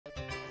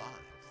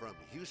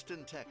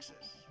Houston,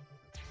 Texas.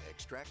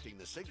 Extracting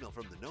the signal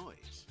from the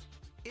noise,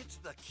 it's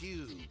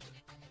theCUBE.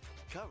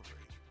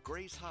 Covering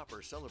Grace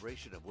Hopper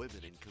Celebration of Women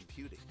in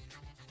Computing.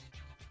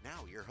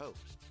 Now your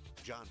hosts,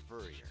 John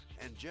Furrier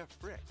and Jeff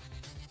Frick.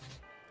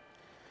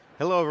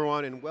 Hello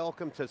everyone and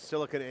welcome to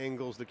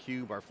SiliconANGLE's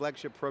theCUBE, our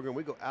flagship program.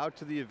 We go out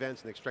to the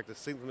events and extract the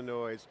signal from the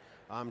noise.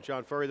 I'm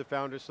John Furrier, the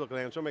founder of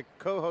SiliconANGLE. So my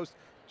co-host,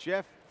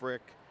 Jeff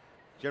Frick,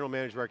 General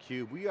Manager of our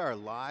CUBE. We are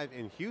live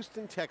in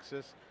Houston,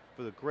 Texas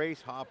for the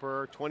Grace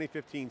Hopper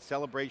 2015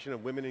 Celebration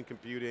of Women in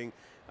Computing,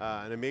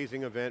 an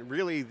amazing event.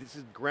 Really, this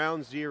is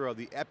ground zero,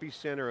 the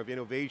epicenter of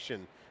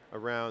innovation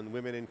around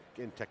women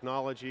in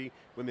technology,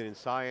 women in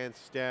science,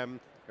 STEM,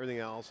 everything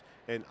else.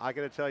 And I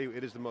got to tell you,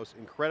 it is the most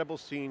incredible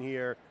scene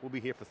here. We'll be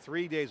here for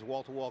 3 days,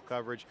 wall-to-wall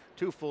coverage,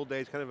 2 full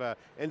days, kind of a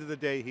end of the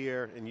day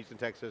here in Houston,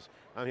 Texas.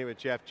 I'm here with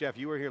Jeff. Jeff,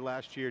 you were here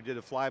last year, did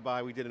a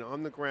flyby, we did an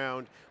on the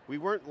ground. We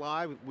weren't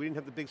live, we didn't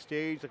have the big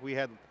stage like we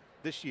had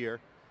this year,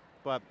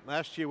 but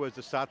last year was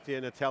the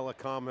Satya Nadella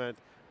comment,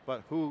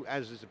 but who,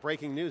 as is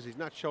breaking news, he's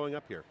not showing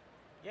up here.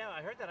 Yeah,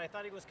 I heard that. I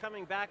thought he was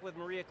coming back with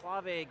Maria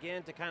Clave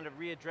again to kind of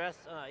readdress,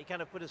 he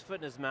kind of put his foot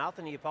in his mouth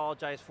and he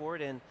apologized for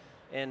it,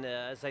 and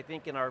as I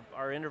think in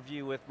our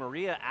interview with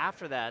Maria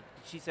after that,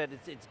 she said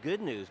it's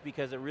good news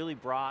because it really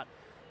brought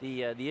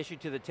the issue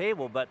to the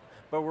table, but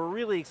we're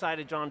really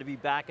excited, John, to be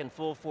back in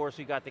full force.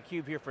 We got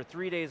theCUBE here for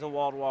 3 days of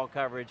wall-to-wall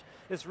coverage.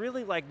 It's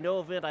really like no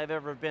event I've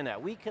ever been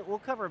at. We'll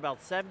cover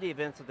about 70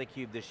 events at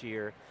theCUBE this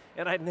year,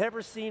 and I've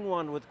never seen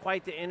one with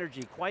quite the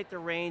energy, quite the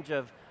range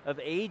of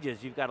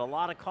ages. You've got a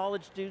lot of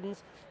college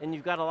students, and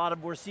you've got a lot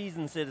of more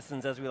seasoned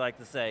citizens, as we like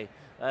to say,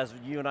 as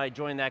you and I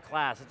join that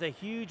class. It's a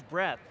huge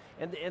breadth.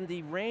 And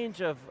the range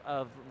of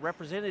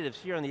representatives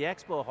here in the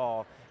expo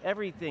hall,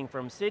 everything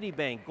from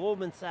Citibank,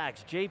 Goldman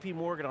Sachs, JP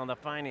Morgan on the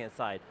finance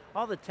side,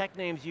 all the tech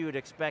names you would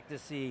expect to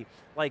see,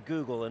 like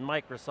Google and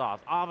Microsoft.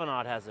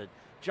 Avanade has a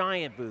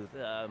giant booth,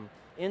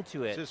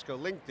 Intuit. Cisco,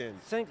 LinkedIn,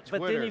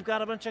 But then you've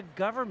got a bunch of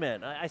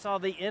government. I saw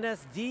the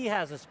NSD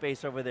has a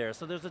space over there,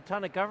 so there's a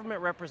ton of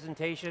government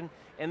representation,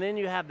 and then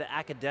you have the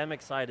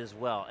academic side as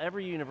well.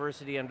 Every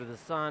university under the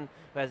sun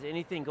who has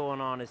anything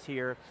going on is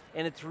here,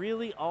 and it's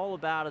really all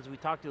about, as we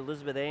talked to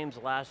Elizabeth Ames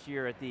last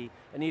year at the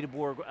Anita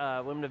Borg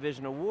Women of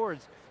Vision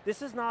Awards,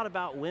 this is not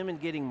about women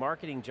getting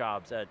marketing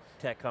jobs at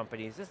tech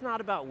companies. It's not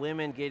about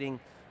women getting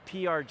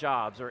PR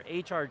jobs or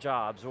HR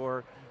jobs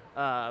or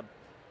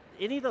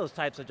any of those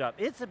types of jobs.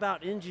 It's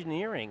about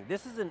engineering.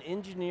 This is an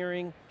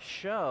engineering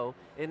show,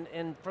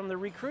 and from the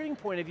recruiting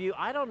point of view,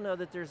 I don't know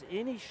that there's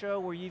any show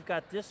where you've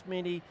got this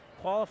many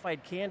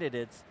qualified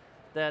candidates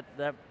that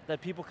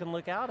people can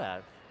look out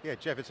at. Yeah,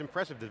 Jeff, it's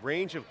impressive. The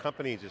range of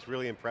companies is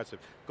really impressive.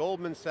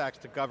 Goldman Sachs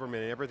to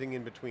government and everything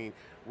in between.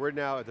 We're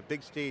now at the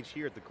big stage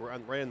here, at the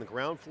right on the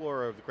ground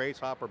floor of the Grace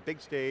Hopper big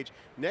stage.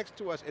 Next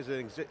to us is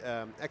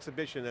an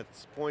exhibition that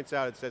points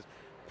out, it says,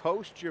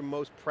 post your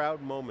most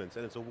proud moments,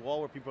 and it's a wall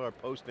where people are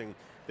posting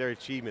their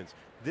achievements.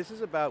 This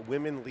is about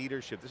women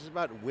leadership. This is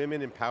about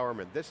women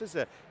empowerment. This is,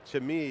 to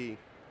me,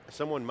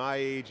 someone my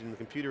age in the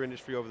computer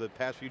industry over the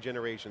past few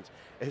generations,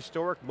 a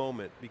historic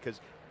moment because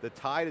the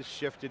tide has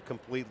shifted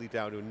completely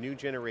down to a new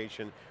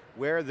generation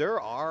where there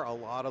are a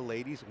lot of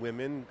ladies,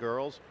 women,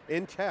 girls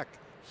in tech.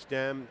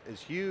 STEM is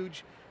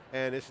huge,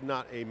 and it's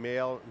not a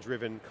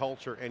male-driven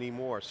culture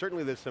anymore.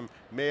 Certainly there's some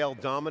male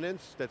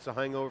dominance that's a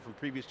hangover from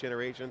previous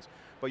generations,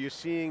 but you're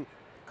seeing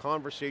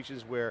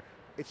conversations where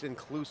it's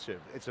inclusive.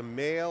 It's a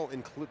male,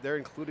 they're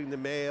including the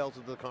males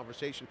into the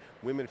conversation,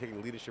 women are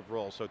taking leadership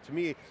roles. So to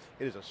me, it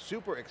is a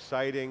super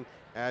exciting,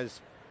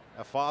 as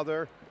a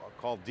father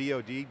called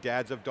DOD,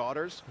 dads of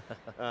daughters.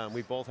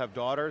 We both have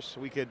daughters.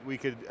 We could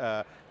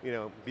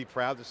be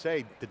proud to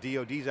say the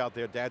DODs out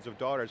there, dads of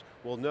daughters,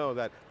 will know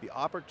that the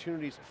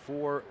opportunities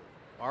for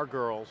our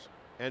girls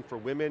and for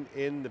women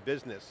in the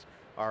business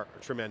are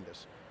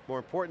tremendous. More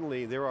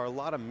importantly, there are a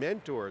lot of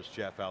mentors,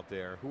 Jeff, out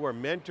there who are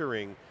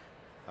mentoring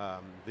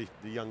the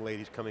young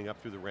ladies coming up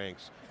through the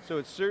ranks. So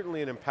it's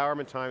certainly an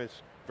empowerment time.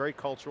 It's very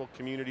cultural,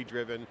 community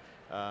driven,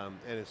 and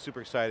it's super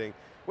exciting.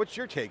 What's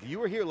your take? You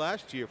were here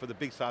last year for the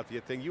big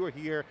Satya thing. You were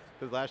here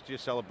for the last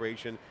year's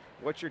celebration.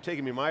 What's your take?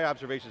 I mean, my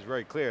observation is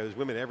very clear. There's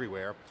women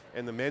everywhere,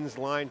 and the men's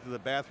line to the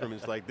bathroom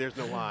is like, there's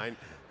no line.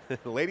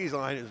 The ladies'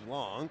 line is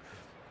long.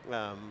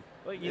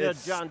 Well, you know,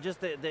 John,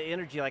 just the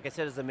energy, like I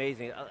said, is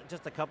amazing.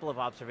 Just a couple of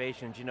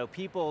observations. You know,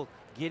 people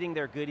getting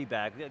their goodie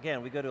bag.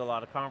 Again, we go to a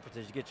lot of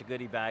conferences, you get your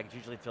goodie bag, it's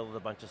usually filled with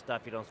a bunch of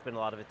stuff, you don't spend a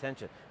lot of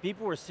attention.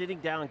 People were sitting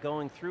down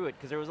going through it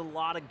because there was a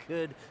lot of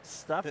good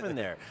stuff in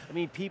there. I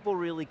mean, people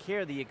really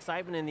care. The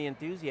excitement and the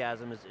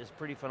enthusiasm is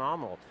pretty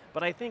phenomenal.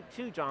 But I think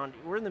too, John,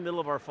 we're in the middle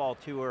of our fall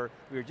tour.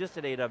 We were just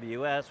at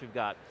AWS, we've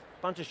got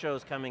a bunch of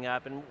shows coming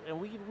up, and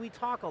we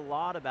talk a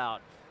lot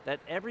about that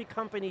every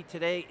company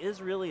today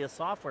is really a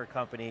software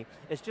company.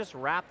 It's just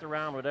wrapped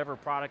around whatever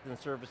product and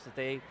service that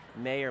they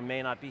may or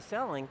may not be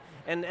selling.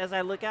 And as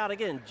I look out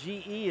again,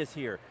 GE is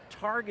here,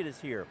 Target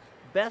is here,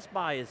 Best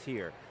Buy is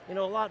here, you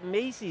know,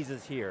 Macy's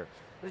is here.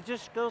 It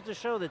just goes to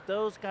show that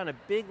those kind of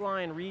big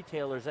line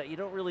retailers that you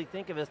don't really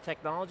think of as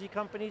technology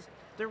companies,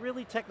 they're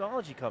really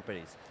technology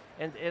companies.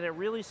 And it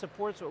really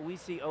supports what we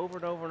see over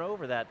and over and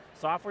over, that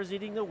software's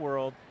eating the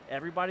world,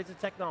 everybody's a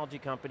technology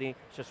company,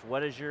 it's just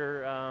what is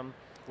your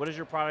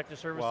product or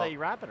service that you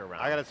wrap it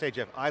around? I got to say,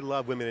 Jeff, I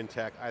love women in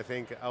tech. I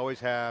think I always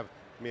have.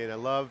 I mean, I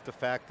love the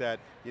fact that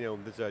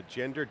there's a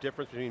gender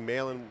difference between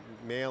male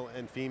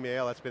and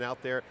female. That's been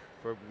out there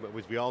for,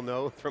 as we all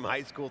know, from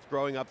high school,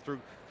 growing up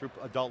through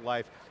adult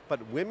life.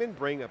 But women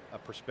bring a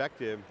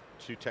perspective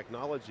to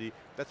technology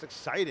that's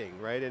exciting,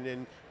 right?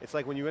 And it's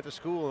like when you went to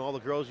school and all the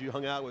girls you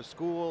hung out with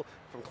school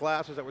from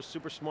classes that were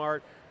super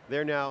smart,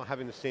 they're now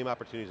having the same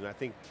opportunities. And I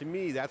think, to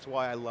me, that's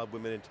why I love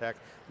women in tech,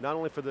 not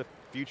only for the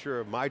future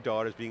of my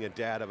daughters, being a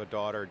dad of a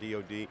daughter,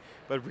 DOD,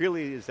 but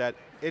really is that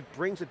it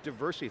brings a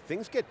diversity.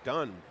 Things get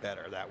done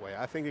better that way.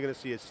 I think you're going to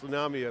see a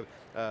tsunami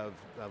of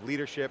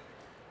leadership,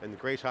 and the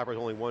Grace Hopper is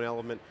only one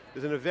element.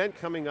 There's an event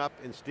coming up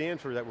in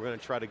Stanford that we're going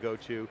to try to go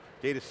to,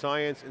 data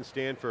science in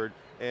Stanford,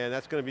 and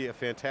that's going to be a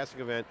fantastic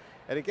event.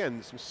 And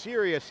again, some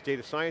serious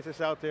data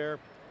scientists out there,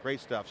 great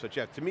stuff. So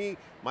Jeff, to me,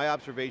 my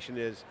observation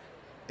is,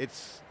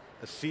 it's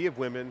a sea of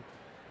women.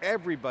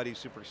 Everybody's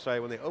super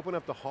excited. When they open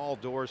up the hall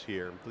doors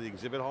here, the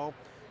exhibit hall,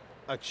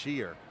 a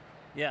cheer.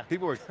 Yeah.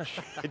 People were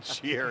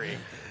cheering.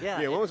 Yeah.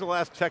 When was the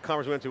last tech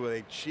conference we went to where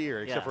they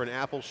cheered, except for an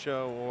Apple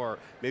show or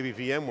maybe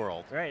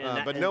VMworld?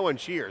 Right. But no one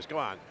cheers, come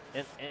on.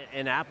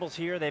 And Apple's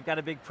here, they've got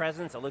a big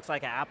presence. It looks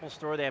like an Apple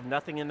store. They have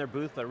nothing in their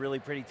booth but really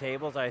pretty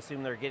tables. I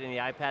assume they're getting the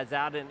iPads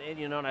out.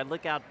 And I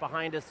look out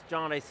behind us,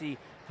 John, I see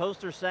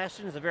poster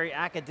sessions, a very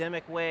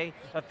academic way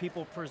of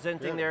people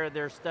presenting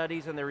their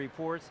studies and their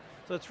reports.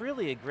 So it's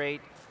really a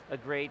great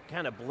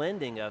kind of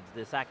blending of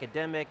this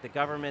academic, the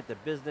government, the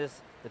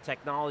business, the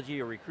technology,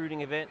 a recruiting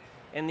event.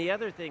 And the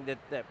other thing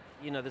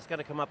that's going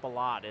to come up a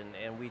lot,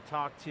 and we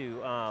talked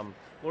to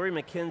Lori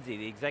McKenzie,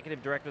 the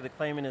executive director of the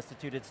Clayman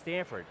Institute at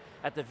Stanford,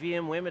 at the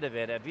VM Women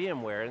event at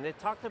VMware, and they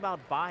talked about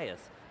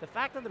bias. The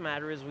fact of the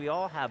matter is we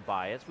all have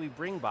bias, we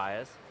bring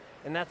bias,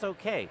 and that's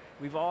okay.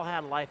 We've all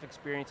had life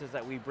experiences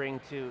that we bring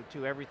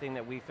to everything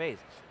that we face.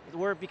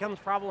 Where it becomes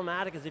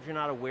problematic is if you're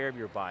not aware of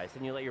your bias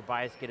and you let your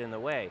bias get in the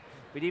way.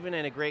 But even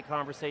in a great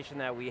conversation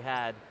that we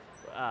had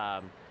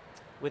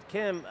with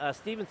Kim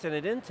Stevenson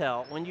at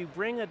Intel, when you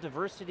bring a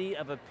diversity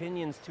of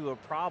opinions to a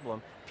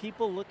problem,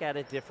 people look at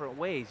it different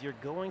ways. You're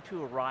going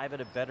to arrive at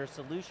a better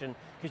solution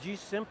because you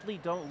simply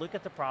don't look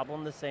at the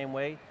problem the same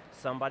way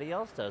somebody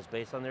else does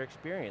based on their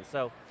experience.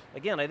 So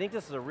again, I think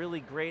this is a really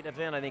great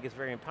event. I think it's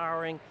very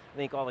empowering. I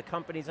think all the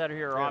companies that are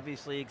here are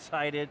obviously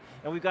excited.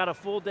 And we've got a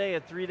full day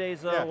of 3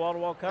 days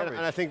wall-to-wall coverage.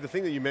 And I think the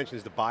thing that you mentioned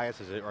is the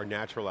biases are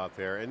natural out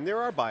there, and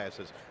there are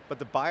biases, but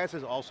the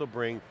biases also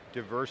bring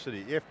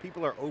diversity. If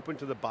people are open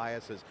to the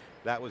biases,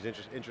 that was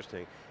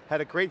interesting. Had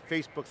a great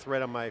Facebook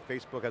thread on my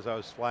Facebook as I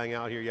was flying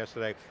out here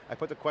yesterday. I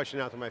put the question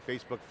out to my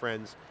Facebook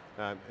friends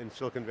in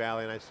Silicon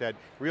Valley, and I said,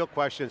 real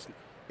questions,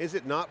 is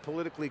it not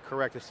politically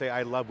correct to say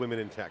I love women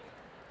in tech?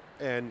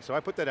 And so I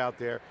put that out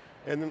there,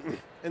 and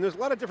there's a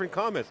lot of different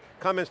comments.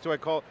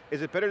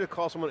 Is it better to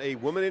call someone a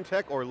woman in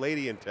tech or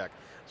lady in tech?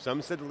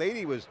 Some said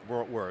lady was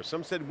worse,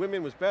 some said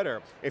women was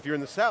better. If you're in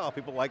the South,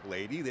 people like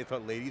lady, they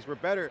thought ladies were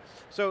better.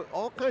 So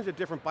all kinds of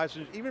different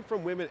biases, even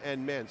from women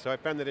and men, so I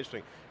found that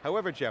interesting.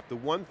 However, Jeff, the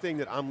one thing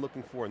that I'm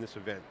looking for in this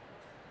event,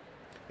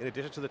 in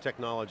addition to the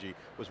technology,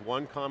 was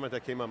one comment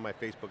that came on my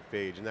Facebook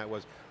page, and that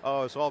was,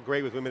 oh, it's all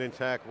great with women in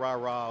tech,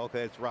 rah-rah,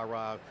 okay, it's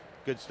rah-rah,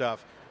 good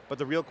stuff. But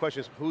the real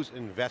question is, who's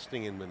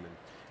investing in women?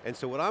 And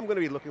so what I'm going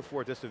to be looking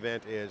for at this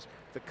event is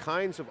the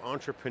kinds of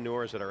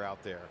entrepreneurs that are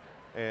out there.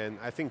 And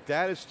I think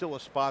that is still a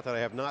spot that I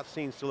have not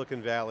seen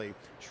Silicon Valley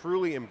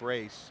truly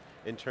embrace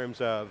in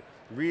terms of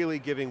really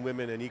giving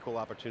women an equal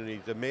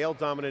opportunity. The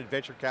male-dominant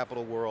venture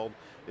capital world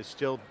is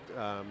still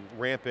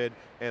rampant,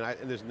 and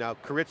there's now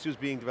Keiretsu's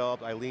being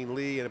developed, Eileen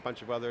Lee and a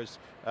bunch of others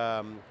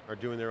are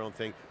doing their own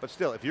thing. But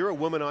still, if you're a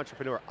woman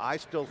entrepreneur, I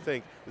still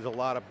think there's a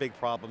lot of big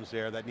problems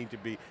there that need to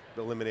be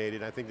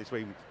eliminated. I think there's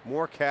way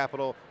more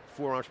capital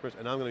for entrepreneurs,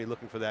 and I'm going to be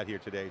looking for that here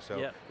today.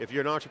 So if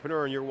you're an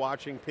entrepreneur and you're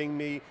watching, ping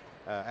me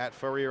at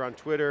Furrier on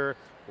Twitter,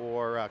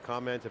 or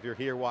comment if you're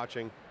here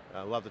watching.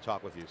 I'd love to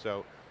talk with you.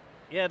 So.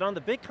 Yeah, and on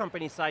the big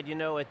company side,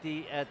 at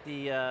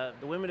the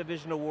Women of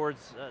Vision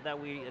Awards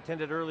that we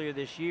attended earlier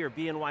this year,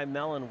 BNY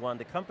Mellon won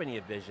the Company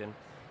of Vision,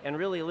 and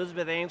really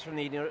Elizabeth Ames from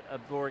the Anita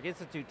Borg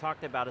Institute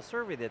talked about a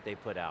survey that they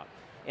put out,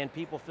 and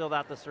people filled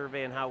out the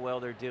survey and how well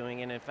they're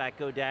doing, and in fact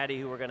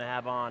GoDaddy, who we're going to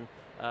have on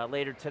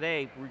later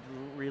today,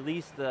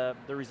 released the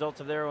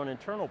results of their own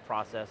internal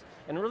process.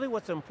 And really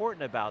what's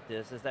important about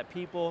this is that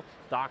people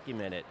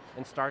document it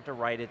and start to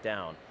write it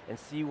down and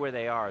see where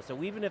they are.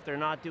 So even if they're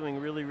not doing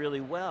really, really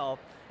well,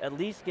 at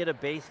least get a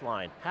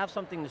baseline, have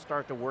something to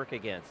start to work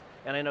against.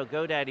 And I know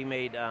GoDaddy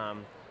made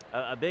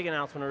a big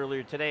announcement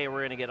earlier today. We're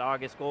going to get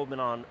August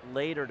Goldman on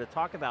later to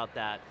talk about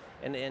that.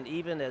 And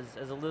even as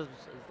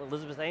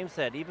Elizabeth Ames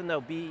said, even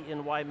though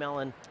BNY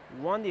Mellon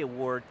won the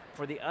award,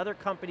 for the other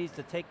companies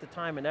to take the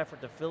time and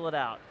effort to fill it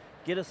out,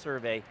 get a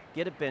survey,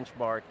 get a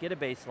benchmark, get a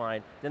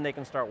baseline, then they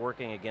can start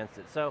working against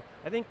it. So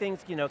I think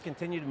things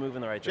continue to move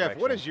in the right direction.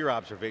 Jeff, what is your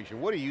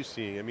observation? What are you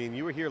seeing? I mean,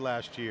 you were here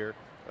last year.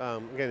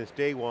 Again, it's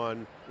day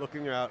one,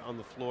 looking out on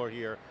the floor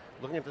here,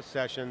 looking at the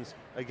sessions.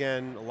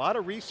 Again, a lot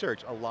of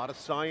research, a lot of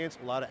science,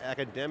 a lot of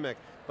academic,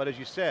 but as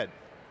you said,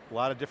 a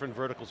lot of different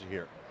verticals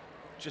here.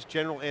 Just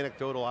general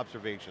anecdotal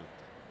observation.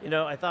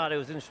 I thought it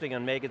was interesting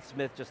on Megan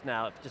Smith just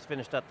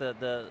finished up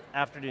the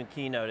afternoon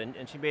keynote,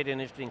 and she made an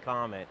interesting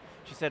comment.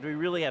 She said, we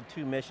really have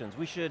two missions.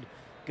 We should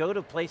go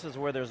to places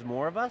where there's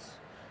more of us,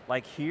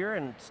 like here,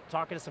 and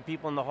talking to some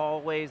people in the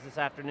hallways this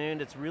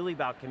afternoon. It's really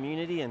about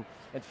community and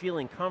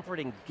feeling comfort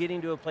and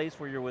getting to a place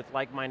where you're with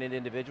like-minded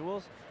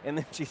individuals. And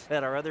then she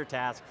said our other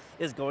task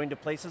is going to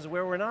places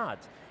where we're not.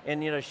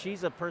 And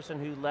she's a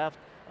person who left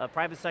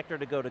private sector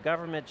to go to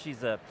government.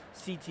 She's a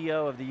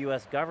CTO of the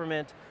US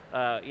government.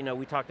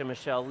 We talked to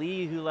Michelle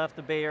Lee, who left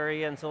the Bay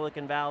Area and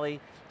Silicon Valley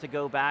to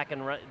go back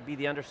and be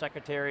the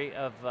Undersecretary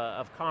of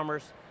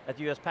Commerce at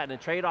the US Patent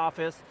and Trade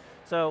Office.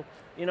 So,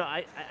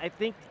 I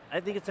think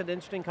it's an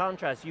interesting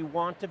contrast. You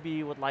want to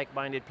be with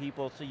like-minded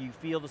people, so you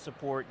feel the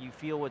support, you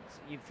feel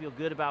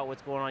good about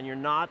what's going on. You're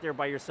not there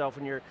by yourself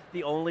and you're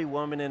the only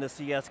woman in a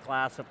CS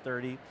class of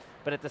 30,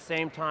 but at the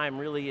same time,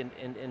 really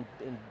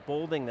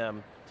emboldening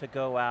them to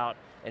go out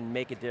and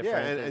make a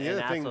difference and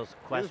ask those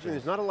questions.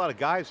 There's not a lot of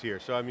guys here,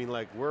 so I mean,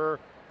 like, we're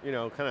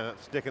kind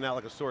of sticking out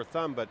like a sore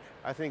thumb, but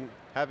I think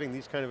having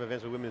these kind of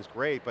events with women is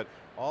great, but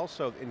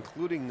also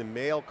including the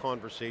male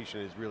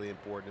conversation is really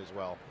important as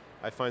well.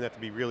 I find that to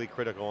be really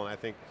critical, and I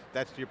think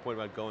that's to your point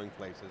about going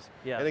places.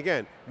 Yeah. And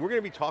again, we're going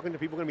to be talking to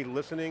people, we're going to be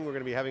listening, we're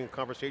going to be having a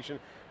conversation.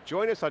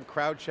 Join us on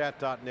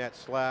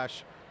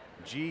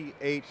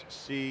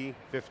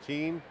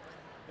crowdchat.net/GHC15,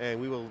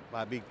 and we will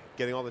be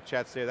getting all the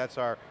chats there. That's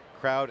our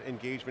crowd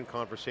engagement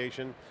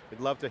conversation.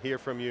 We'd love to hear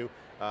from you.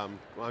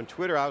 On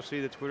Twitter,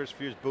 obviously the Twitter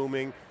sphere is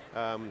booming.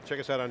 Check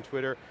us out on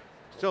Twitter.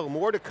 Still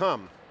more to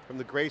come from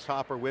the Grace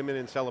Hopper Women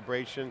in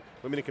Celebration,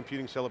 Women in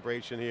Computing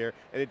Celebration here.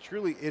 And it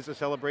truly is a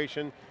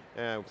celebration.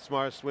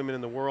 Smartest women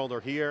in the world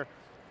are here.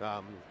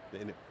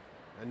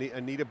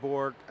 Anita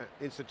Borg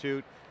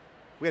Institute.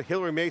 We had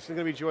Hillary Mason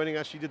going to be joining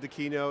us. She did the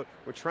keynote.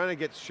 We're trying to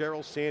get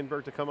Sheryl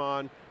Sandberg to come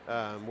on.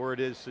 Word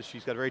is so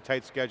she's got a very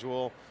tight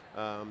schedule.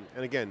 And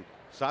again,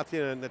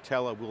 Satya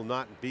Nadella will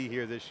not be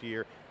here this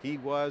year. He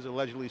was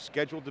allegedly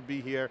scheduled to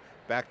be here,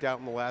 backed out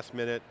in the last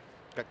minute,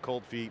 got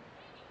cold feet.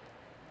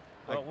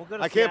 Well, we'll go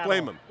to I can't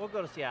blame him. We'll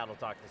go to Seattle,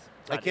 talk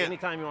to Satya.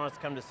 Anytime you want us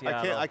to come to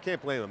Seattle. I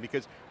can't blame him,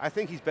 because I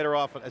think he's better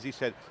off, as he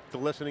said, to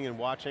listening and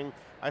watching.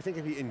 I think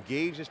if he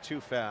engages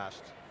too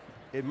fast,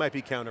 it might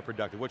be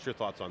counterproductive. What's your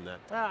thoughts on that?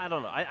 I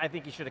don't know. I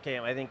think he should have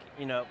came. I think,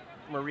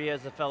 Maria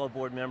is a fellow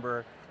board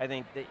member. I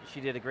think that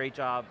she did a great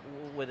job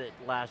with it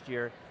last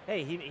year.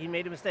 Hey, he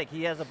made a mistake.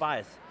 He has a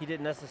bias. He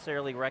didn't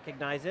necessarily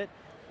recognize it.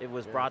 It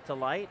was brought to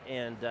light,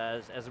 and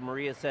as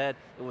Maria said,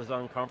 it was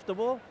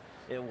uncomfortable.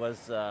 It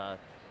was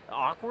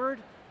awkward,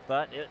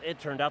 but it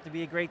turned out to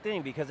be a great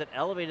thing because it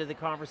elevated the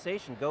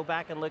conversation. Go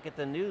back and look at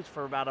the news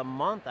for about a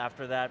month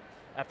after that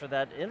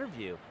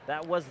interview.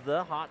 That was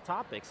the hot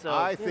topic. So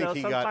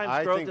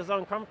sometimes growth is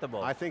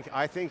uncomfortable. I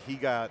think he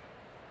got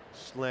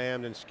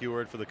slammed and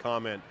skewered for the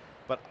comment,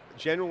 but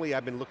generally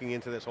I've been looking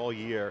into this all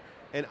year,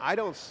 and I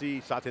don't see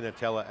Satya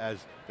Nadella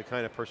as the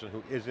kind of person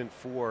who isn't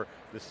for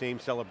the same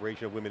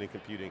celebration of women in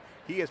computing.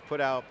 He has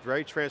put out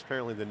very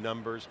transparently the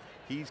numbers.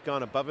 He's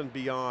gone above and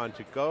beyond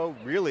to go,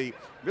 really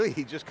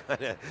he just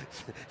kind of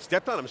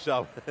stepped on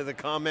himself in the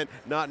comment,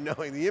 not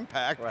knowing the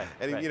impact. Right,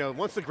 and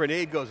once the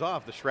grenade goes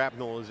off, the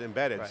shrapnel is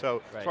embedded.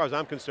 So as far as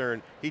I'm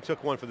concerned, he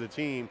took one for the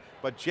team,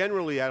 but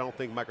generally I don't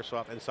think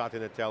Microsoft and Satya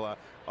Nadella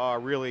are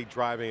really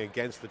driving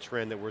against the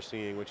trend that we're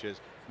seeing, which is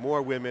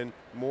more women,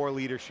 more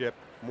leadership,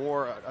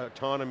 more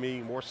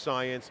autonomy, more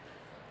science,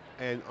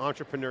 and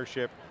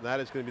entrepreneurship. That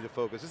is going to be the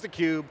focus. This is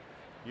theCUBE.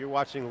 You're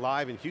watching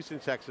live in Houston,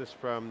 Texas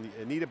from the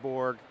Anita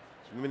Borg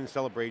Women in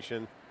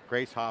Celebration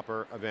Grace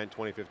Hopper event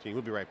 2015.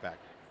 We'll be right back.